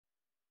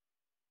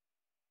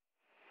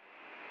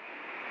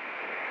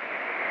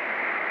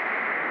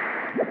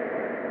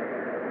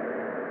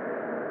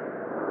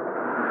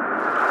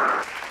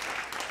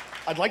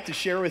I'd like to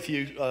share with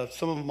you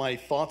some of my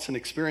thoughts and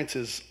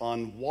experiences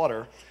on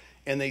water.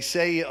 And they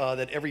say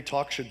that every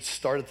talk should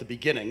start at the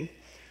beginning.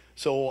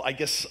 So I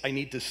guess I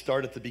need to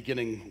start at the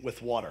beginning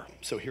with water.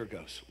 So here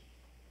goes.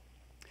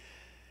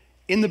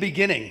 In the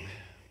beginning,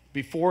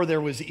 before there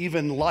was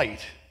even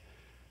light,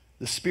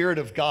 the Spirit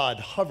of God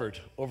hovered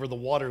over the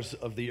waters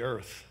of the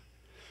earth.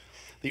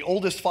 The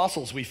oldest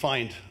fossils we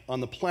find on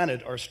the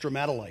planet are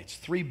stromatolites,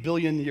 3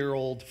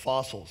 billion-year-old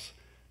fossils,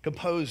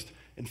 composed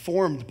and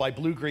formed by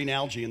blue-green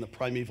algae in the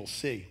primeval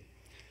sea.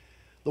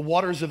 The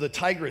waters of the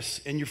Tigris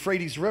and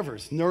Euphrates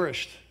rivers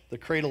nourished the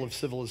cradle of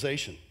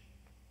civilization.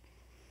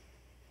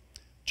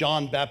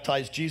 John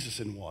baptized Jesus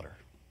in water.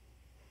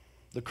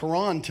 The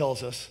Quran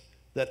tells us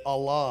that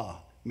Allah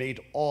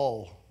made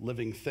all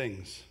living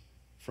things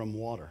from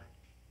water.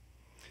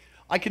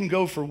 I can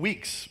go for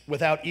weeks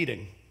without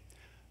eating,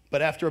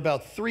 but after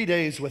about 3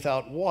 days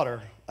without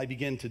water, I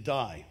begin to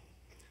die.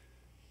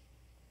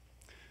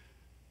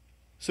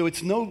 So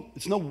it's no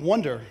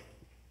wonder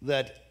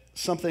that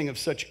something of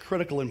such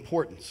critical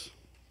importance,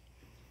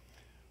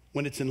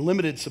 when it's in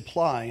limited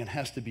supply and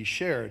has to be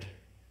shared,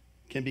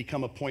 can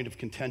become a point of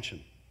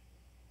contention.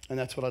 And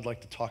that's what I'd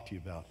like to talk to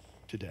you about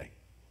today.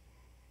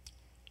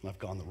 And I've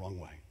gone the wrong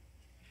way.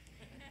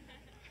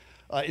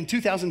 In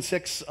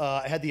 2006,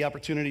 I had the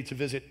opportunity to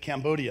visit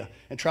Cambodia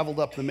and traveled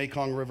up the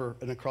Mekong River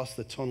and across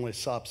the Tonle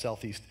Sap,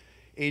 Southeast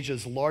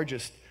Asia's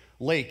largest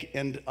lake.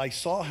 And I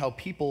saw how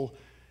people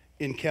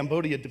in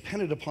Cambodia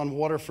depended upon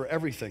water for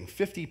everything.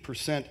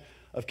 50%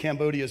 of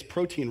Cambodia's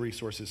protein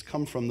resources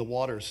come from the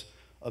waters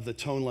of the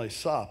Tonle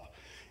Sap.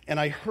 And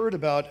I heard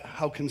about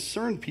how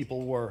concerned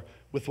people were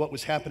with what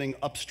was happening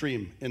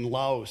upstream in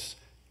Laos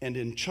and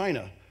in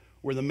China,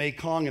 where the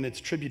Mekong and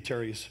its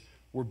tributaries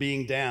were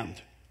being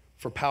dammed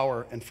for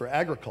power and for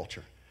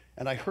agriculture.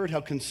 And I heard how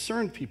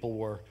concerned people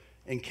were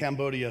in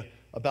Cambodia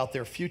about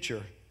their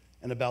future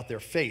and about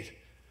their fate.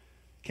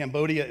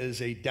 Cambodia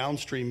is a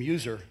downstream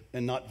user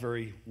and not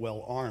very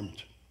well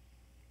armed.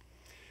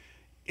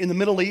 In the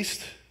Middle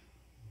East,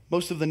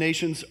 most of the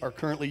nations are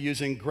currently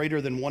using greater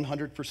than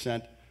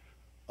 100%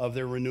 of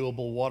their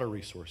renewable water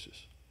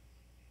resources.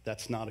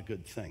 That's not a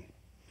good thing.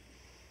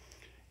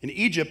 In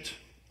Egypt,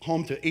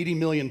 home to 80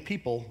 million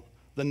people,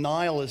 the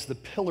Nile is the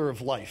pillar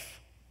of life.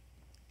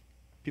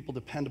 People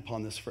depend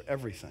upon this for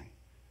everything.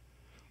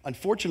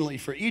 Unfortunately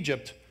for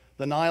Egypt,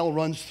 the Nile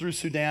runs through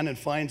Sudan and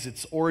finds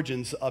its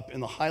origins up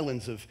in the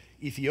highlands of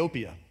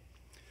Ethiopia.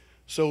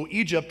 So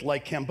Egypt,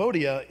 like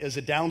Cambodia, is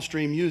a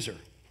downstream user.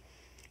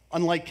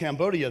 Unlike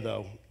Cambodia,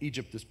 though,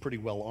 Egypt is pretty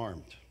well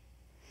armed.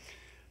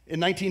 In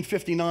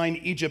 1959,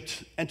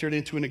 Egypt entered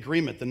into an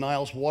agreement, the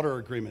Nile's Water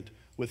Agreement,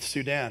 with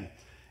Sudan,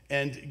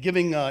 and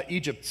giving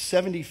Egypt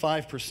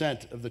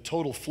 75% of the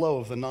total flow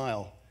of the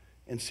Nile,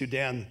 and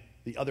Sudan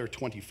the other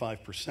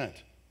 25%.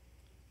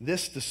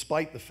 This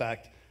despite the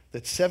fact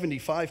that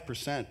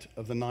 75%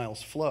 of the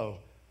Nile's flow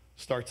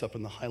starts up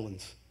in the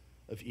highlands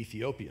of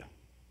Ethiopia.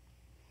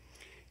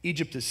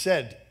 Egypt has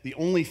said the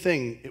only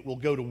thing it will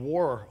go to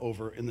war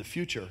over in the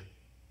future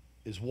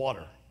is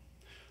water.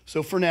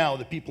 So for now,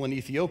 the people in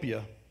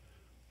Ethiopia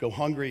go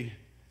hungry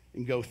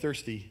and go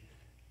thirsty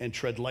and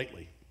tread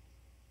lightly.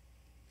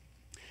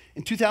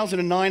 In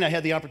 2009, I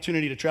had the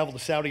opportunity to travel to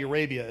Saudi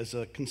Arabia as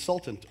a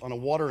consultant on a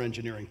water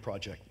engineering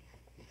project.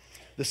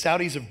 The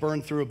Saudis have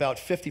burned through about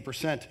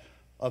 50%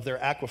 of their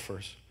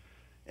aquifers.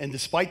 And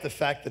despite the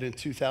fact that in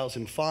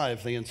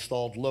 2005 they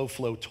installed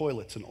low-flow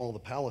toilets in all the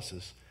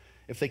palaces,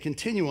 if they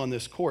continue on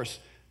this course,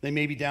 they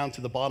may be down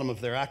to the bottom of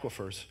their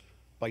aquifers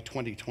by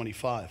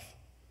 2025.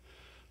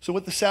 So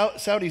what the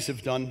Saudis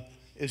have done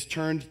is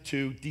turned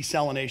to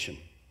desalination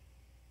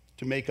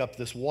to make up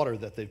this water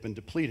that they've been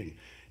depleting.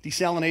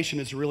 Desalination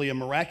is really a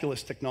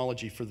miraculous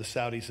technology for the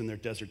Saudis in their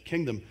desert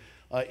kingdom.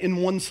 In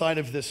one side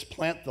of this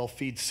plant, they'll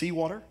feed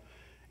seawater,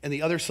 and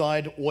the other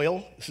side,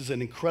 oil. This is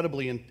an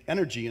incredibly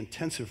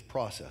energy-intensive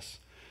process.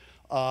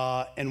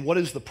 And what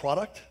is the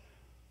product?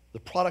 The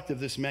product of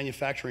this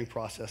manufacturing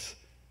process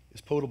is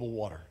potable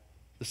water.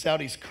 The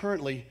Saudis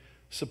currently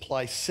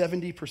supply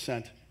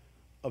 70%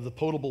 of the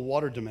potable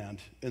water demand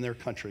in their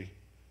country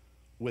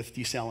with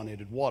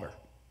desalinated water.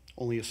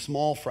 Only a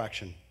small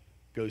fraction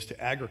goes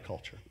to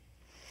agriculture.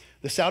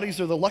 The Saudis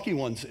are the lucky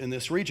ones in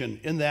this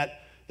region in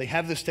that they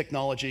have this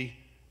technology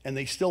and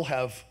they still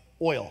have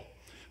oil.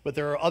 But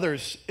there are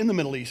others in the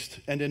Middle East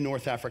and in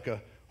North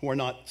Africa who are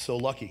not so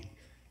lucky.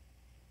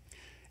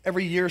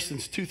 Every year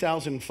since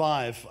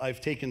 2005, I've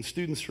taken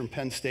students from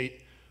Penn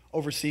State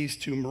overseas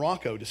to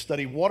Morocco to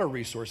study water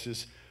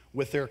resources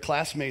with their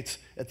classmates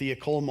at the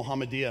École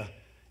Mohammedia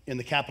in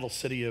the capital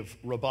city of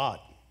Rabat.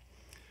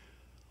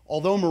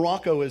 Although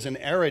Morocco is an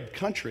arid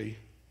country,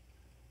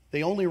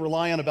 they only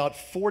rely on about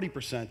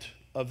 40%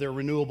 of their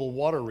renewable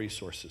water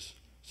resources.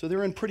 So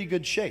they're in pretty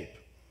good shape.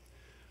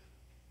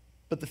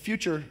 But the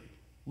future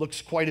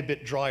looks quite a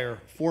bit drier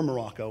for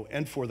Morocco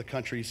and for the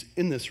countries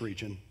in this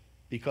region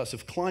because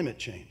of climate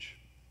change.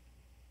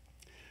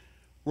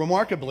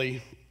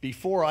 Remarkably,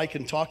 before I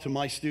can talk to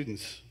my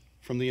students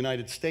from the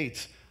United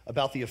States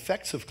about the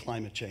effects of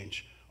climate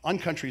change on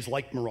countries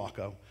like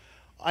Morocco,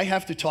 I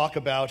have to talk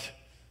about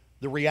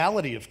the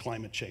reality of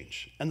climate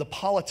change and the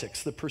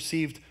politics, the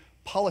perceived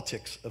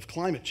politics of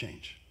climate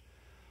change.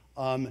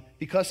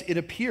 Because it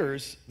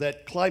appears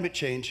that climate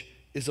change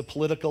is a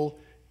political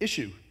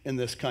issue in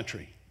this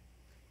country.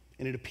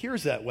 And it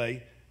appears that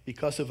way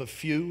because of a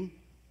few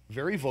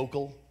very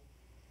vocal,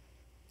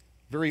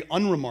 very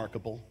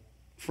unremarkable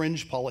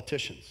fringe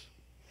politicians.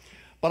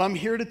 But I'm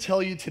here to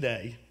tell you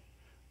today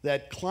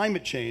that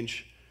climate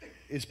change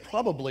is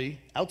probably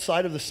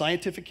outside of the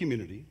scientific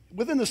community.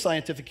 Within the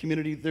scientific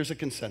community, there's a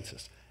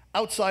consensus.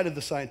 Outside of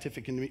the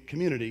scientific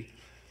community,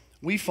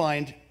 we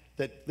find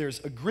that there's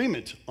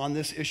agreement on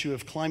this issue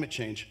of climate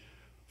change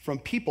from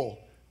people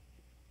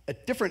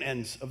at different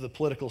ends of the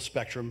political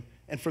spectrum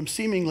and from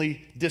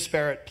seemingly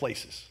disparate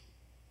places.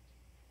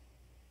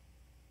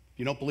 If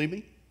you don't believe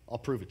me, I'll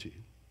prove it to you.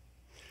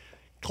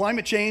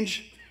 Climate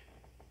change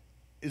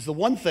is the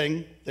one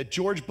thing that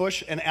George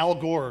Bush and Al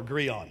Gore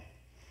agree on.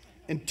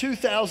 In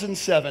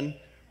 2007,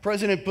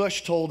 President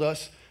Bush told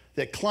us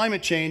that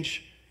climate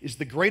change is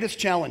the greatest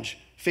challenge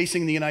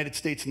facing the United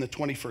States in the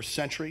 21st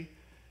century,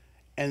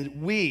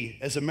 and we,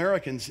 as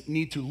Americans,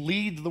 need to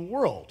lead the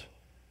world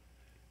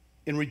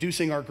in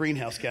reducing our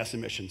greenhouse gas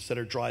emissions that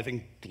are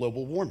driving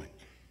global warming.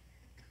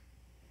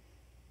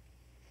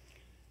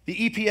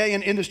 The EPA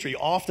and industry,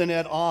 often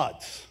at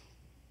odds,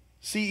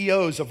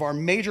 CEOs of our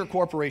major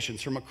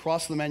corporations from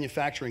across the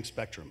manufacturing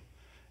spectrum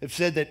have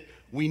said that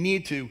we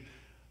need to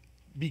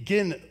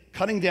begin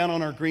cutting down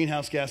on our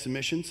greenhouse gas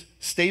emissions,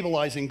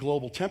 stabilizing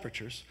global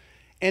temperatures,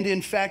 and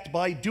in fact,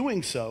 by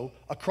doing so,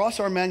 across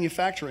our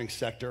manufacturing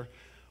sector,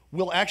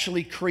 we'll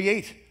actually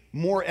create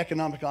more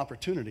economic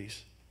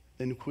opportunities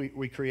than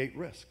we create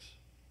risks.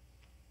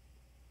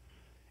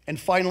 And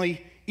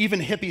finally, even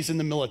hippies in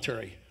the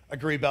military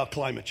agree about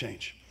climate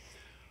change.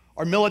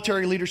 Our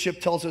military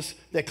leadership tells us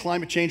that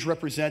climate change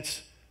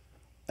represents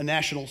a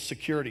national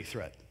security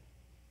threat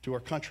to our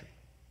country.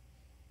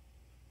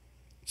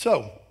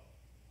 So,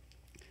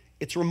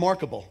 it's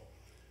remarkable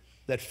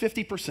that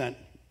 50%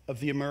 of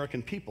the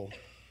American people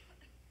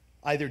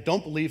either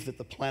don't believe that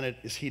the planet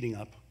is heating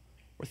up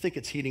or think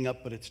it's heating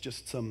up, but it's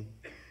just some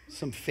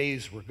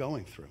phase we're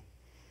going through.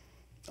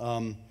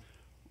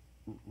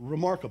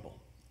 Remarkable.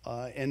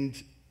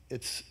 And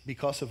it's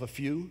because of a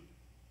few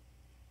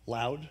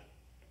loud,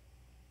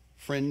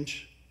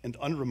 fringe, and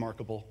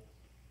unremarkable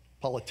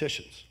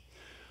politicians.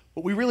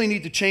 But we really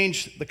need to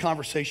change the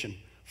conversation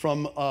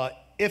from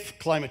if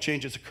climate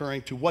change is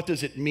occurring to what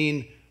does it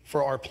mean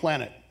for our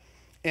planet.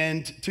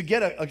 And to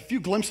get a few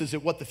glimpses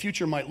at what the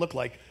future might look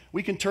like,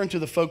 we can turn to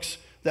the folks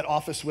that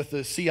office with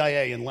the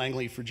CIA in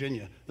Langley,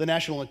 Virginia, the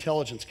National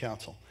Intelligence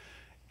Council.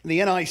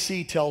 The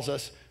NIC tells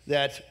us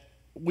that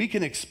we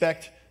can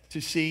expect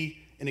to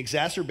see an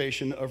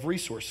exacerbation of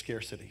resource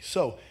scarcity.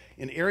 So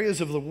in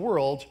areas of the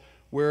world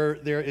where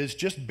there is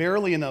just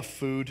barely enough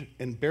food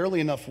and barely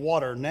enough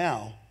water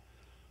now,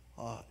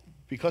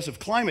 because of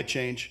climate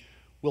change,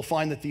 we'll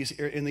find that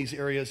in these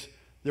areas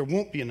there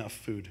won't be enough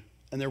food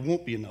and there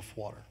won't be enough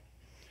water.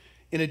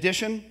 In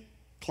addition,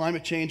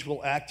 climate change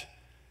will act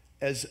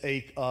as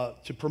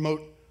to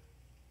promote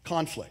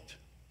conflict,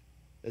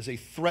 as a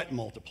threat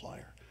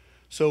multiplier.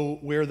 So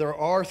where there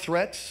are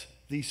threats,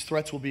 these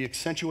threats will be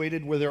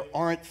accentuated. Where there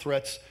aren't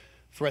threats,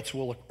 threats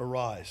will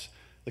arise.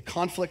 The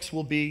conflicts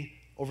will be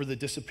over the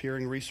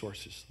disappearing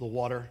resources, the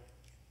water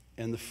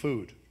and the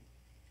food.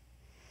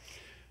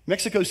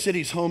 Mexico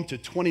City is home to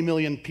 20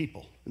 million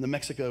people in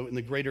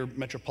the greater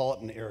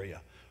metropolitan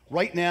area.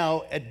 Right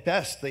now, at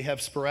best, they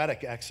have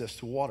sporadic access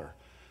to water.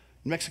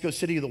 In Mexico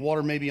City, the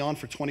water may be on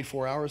for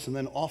 24 hours and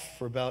then off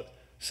for about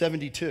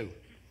 72.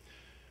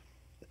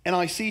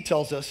 NIC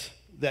tells us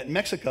that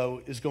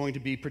Mexico is going to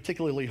be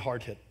particularly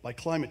hard hit by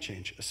climate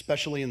change,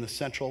 especially in the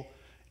central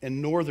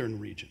and northern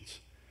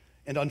regions.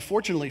 And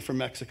unfortunately for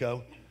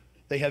Mexico,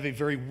 they have a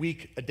very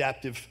weak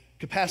adaptive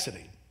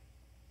capacity.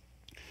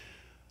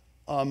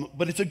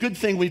 But it's a good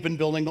thing we've been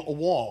building a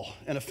wall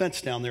and a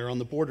fence down there on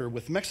the border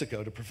with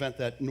Mexico to prevent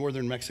that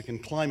northern Mexican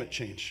climate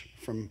change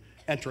from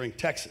entering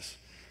Texas.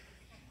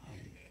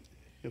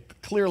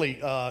 Clearly,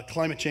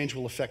 climate change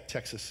will affect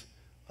Texas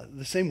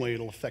the same way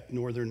it'll affect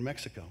northern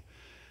Mexico.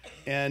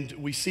 And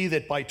we see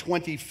that by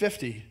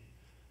 2050,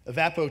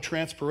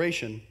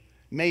 evapotranspiration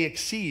may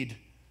exceed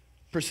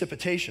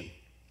precipitation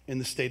in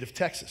the state of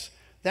Texas.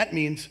 That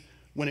means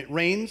when it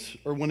rains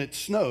or when it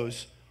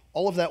snows,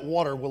 all of that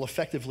water will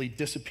effectively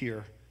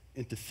disappear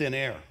into thin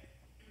air.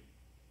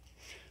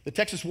 The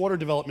Texas Water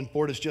Development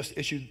Board has just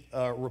issued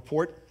a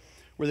report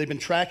where they've been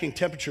tracking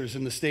temperatures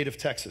in the state of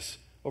Texas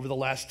over the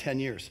last 10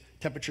 years.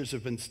 Temperatures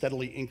have been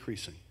steadily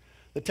increasing.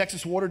 The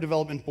Texas Water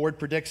Development Board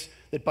predicts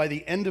that by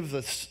the end of the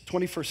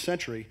 21st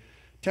century,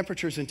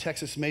 temperatures in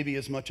Texas may be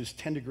as much as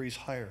 10 degrees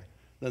higher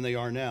than they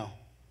are now.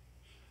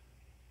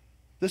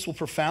 This will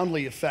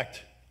profoundly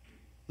affect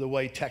the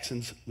way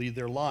Texans lead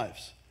their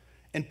lives.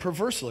 And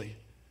perversely,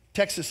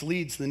 Texas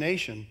leads the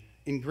nation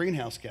in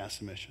greenhouse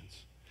gas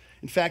emissions.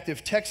 In fact,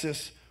 if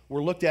Texas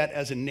were looked at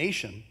as a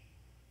nation,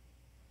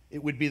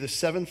 it would be the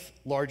 7th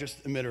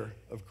largest emitter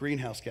of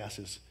greenhouse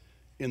gases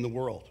in the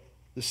world.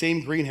 the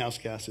same greenhouse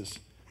gases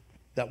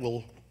that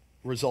will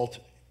result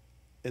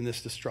in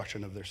this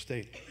destruction of their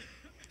state.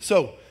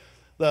 So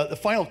the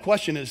final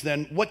question is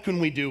then, what can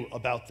we do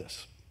about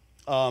this?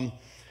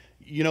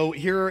 You know,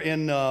 here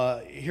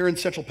in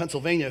central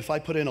Pennsylvania, if I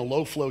put in a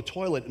low-flow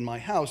toilet in my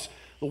house,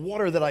 the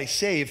water that I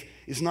save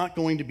is not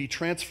going to be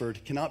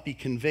transferred, cannot be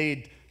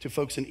conveyed to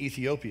folks in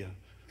Ethiopia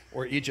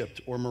or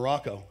Egypt or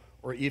Morocco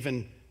or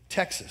even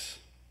Texas.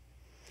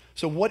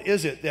 So what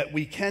is it that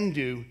we can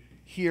do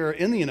here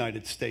in the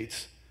United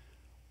States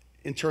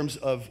in terms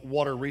of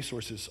water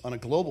resources on a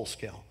global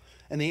scale?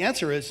 And the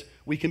answer is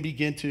we can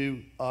begin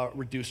to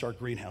reduce our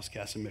greenhouse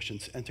gas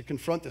emissions and to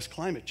confront this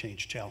climate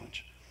change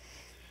challenge.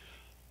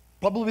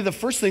 Probably the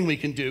first thing we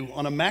can do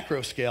on a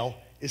macro scale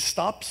is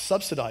stop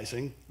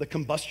subsidizing the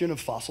combustion of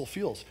fossil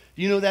fuels.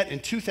 Do you know that in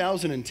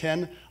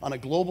 2010, on a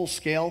global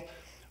scale,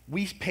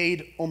 we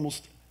paid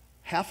almost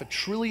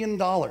 $500 billion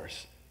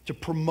to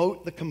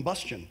promote the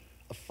combustion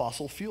of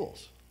fossil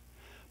fuels?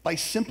 By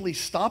simply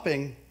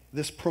stopping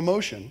this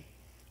promotion,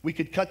 we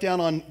could cut down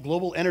on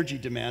global energy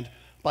demand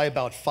by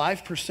about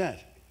 5%.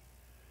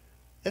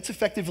 That's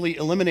effectively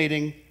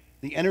eliminating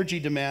the energy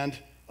demand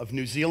of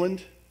New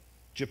Zealand,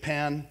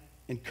 Japan,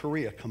 and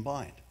Korea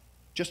combined,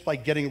 just by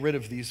getting rid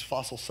of these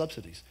fossil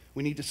subsidies.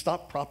 We need to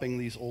stop propping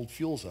these old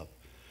fuels up.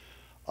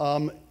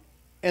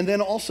 And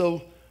then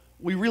also,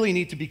 we really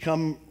need to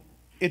become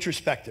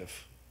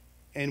introspective,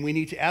 and we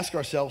need to ask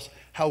ourselves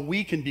how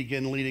we can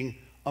begin leading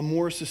a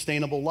more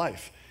sustainable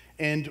life.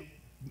 And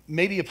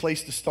maybe a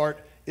place to start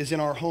is in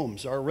our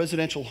homes. Our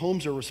residential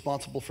homes are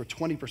responsible for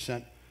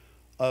 20%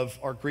 of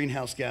our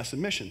greenhouse gas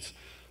emissions.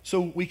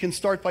 So we can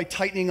start by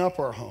tightening up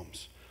our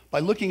homes, by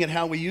looking at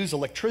how we use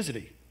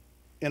electricity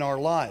in our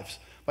lives,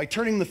 by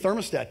turning the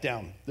thermostat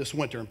down this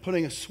winter and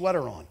putting a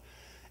sweater on.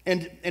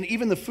 And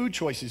even the food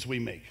choices we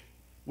make,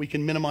 we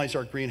can minimize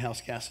our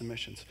greenhouse gas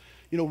emissions.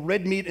 You know,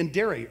 red meat and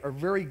dairy are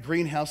very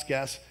greenhouse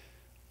gas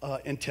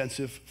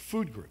intensive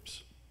food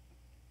groups.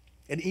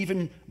 And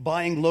even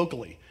buying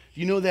locally.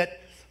 You know that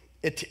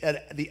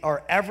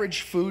our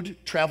average food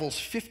travels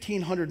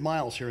 1,500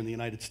 miles here in the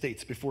United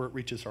States before it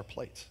reaches our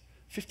plates.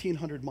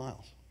 1,500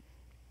 miles.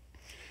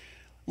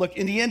 Look,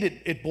 in the end,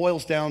 it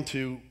boils down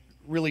to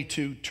really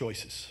two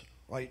choices,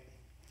 right?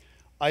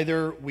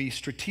 Either we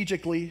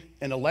strategically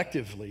and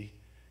electively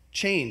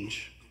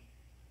change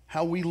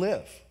how we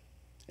live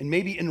and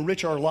maybe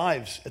enrich our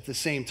lives at the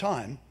same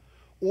time,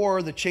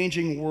 or the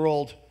changing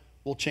world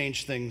will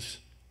change things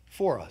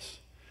for us.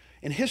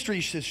 And history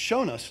has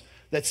shown us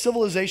that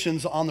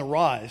civilizations on the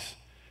rise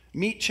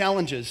meet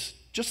challenges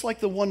just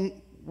like the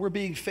one we're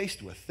being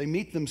faced with. They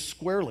meet them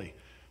squarely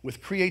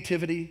with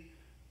creativity,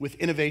 with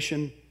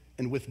innovation,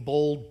 and with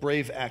bold,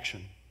 brave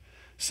action.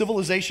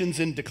 Civilizations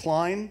in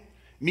decline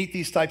meet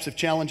these types of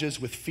challenges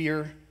with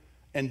fear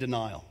and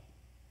denial.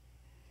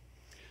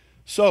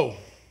 So,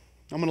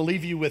 I'm going to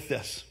leave you with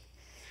this.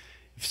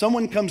 If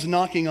someone comes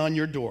knocking on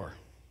your door,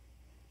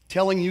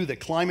 telling you that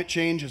climate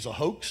change is a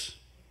hoax,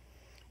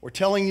 or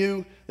telling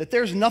you that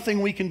there's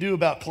nothing we can do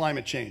about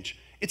climate change,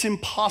 it's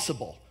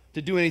impossible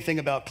to do anything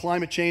about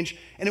climate change,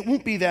 and it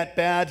won't be that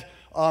bad.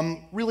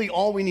 Really,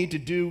 all we need to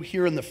do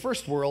here in the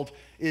first world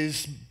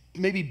is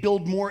maybe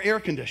build more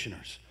air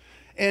conditioners.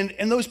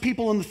 And those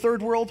people in the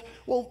third world,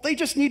 well, they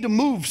just need to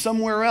move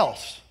somewhere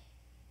else.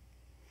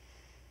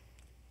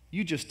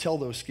 You just tell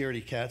those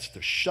scaredy cats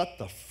to shut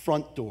the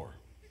front door.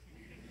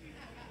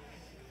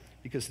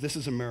 Because this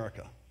is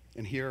America,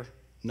 and here,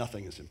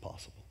 nothing is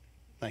impossible.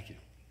 Thank you.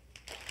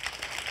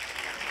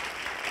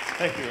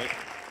 Thank you, Rick.